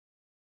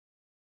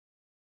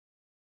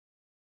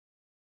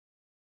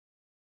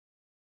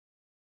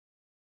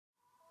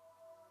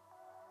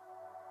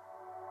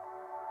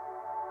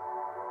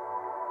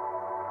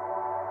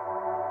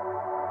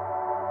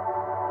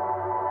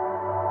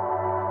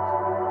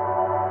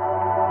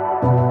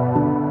Hi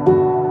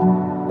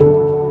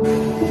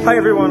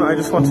everyone, I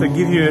just want to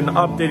give you an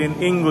update in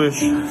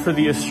English for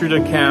the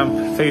Ostróda Camp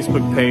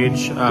Facebook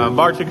page.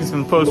 Bartek has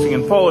been posting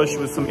in Polish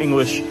with some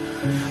English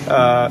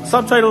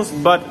subtitles,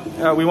 but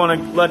we want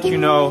to let you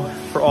know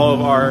for all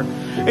of our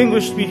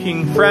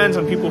English-speaking friends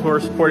and people who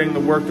are supporting the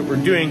work that we're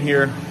doing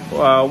here,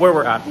 where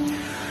we're at.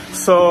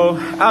 So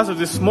as of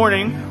this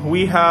morning,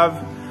 we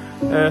have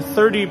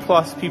 30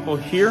 plus people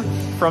here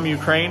from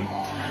Ukraine.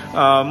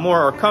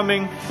 More are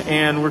coming,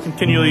 and we're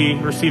continually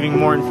receiving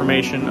more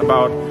information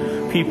about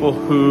people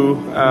who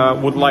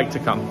would like to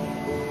come.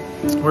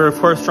 We're of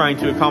course trying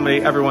to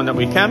accommodate everyone that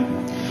we can.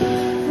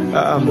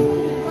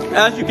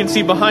 As you can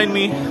see behind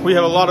me, we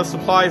have a lot of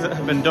supplies that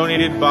have been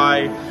donated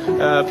by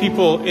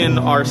people in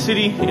our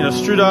city, in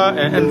Ostróda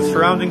and the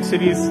surrounding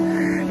cities,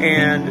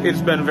 and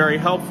it's been very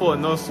helpful,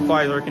 and those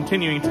supplies are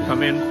continuing to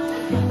come in,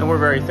 and we're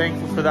very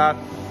thankful for that.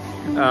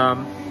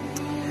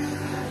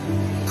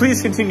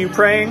 Please continue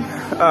praying.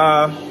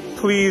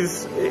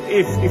 Please,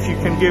 if you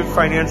can give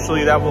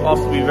financially, that will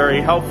also be very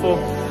helpful.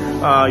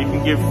 You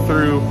can give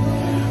through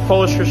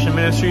Polish Christian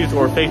Ministries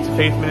or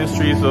Faith-to-Faith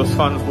Ministries. Those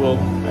funds will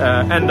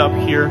end up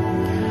here.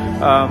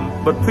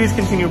 But please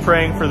continue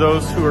praying for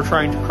those who are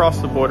trying to cross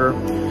the border.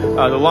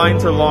 The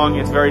lines are long.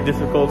 It's very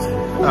difficult.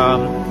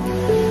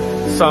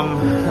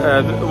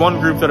 One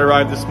group that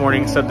arrived this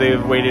morning said they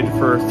have waited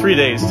for 3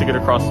 days to get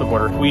across the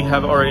border. We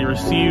have already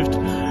received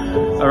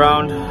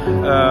around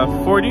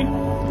 40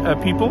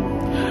 people.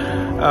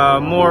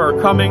 More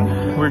are coming.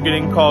 We're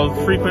getting called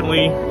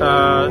frequently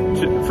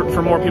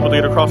for more people to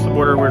get across the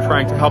border. We're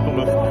trying to help them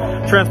with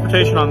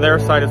transportation on their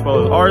side as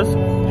well as ours.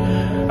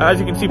 As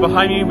you can see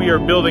behind me, we are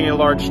building a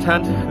large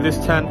tent. This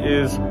tent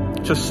is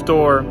to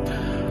store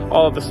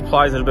all of the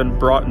supplies that have been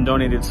brought and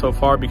donated so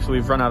far because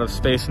we've run out of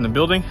space in the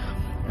building.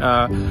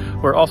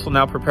 We're also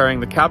now preparing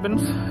the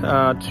cabins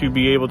to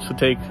be able to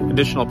take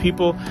additional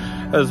people,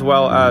 as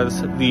well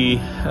as the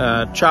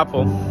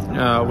chapel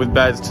with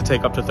beds to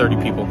take up to 30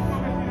 people.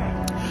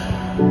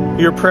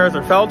 Your prayers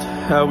are felt.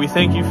 We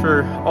thank you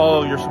for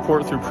all of your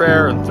support through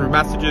prayer and through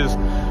messages.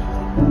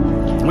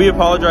 We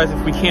apologize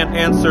if we can't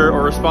answer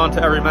or respond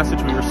to every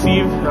message we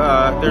receive.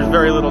 There's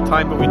very little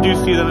time, but we do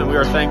see them and we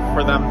are thankful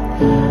for them.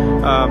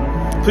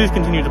 Please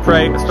continue to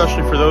pray,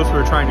 especially for those who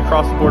are trying to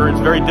cross the border. It's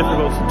very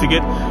difficult to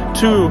get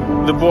to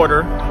the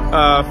border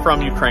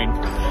from Ukraine.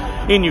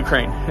 In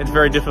Ukraine, it's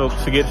very difficult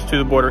to get to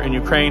the border in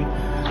Ukraine.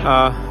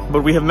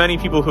 But we have many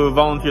people who have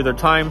volunteered their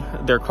time,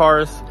 their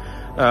cars,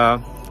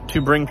 to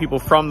bring people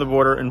from the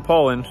border in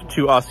Poland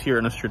to us here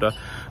in Ostróda.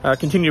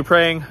 Continue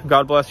praying.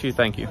 God bless you.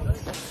 Thank you.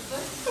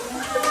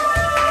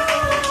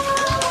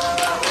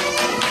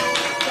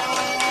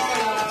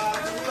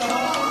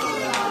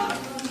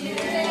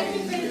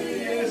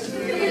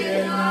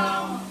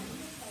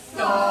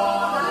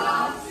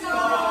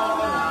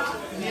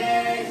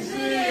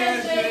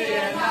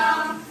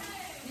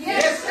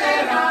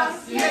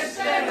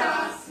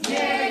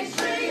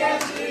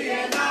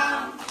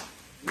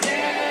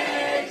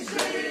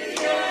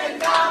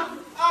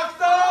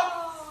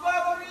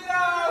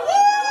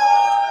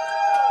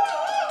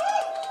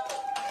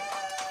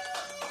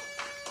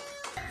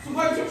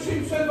 Słuchajcie,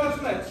 musimy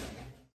przerwać mecz.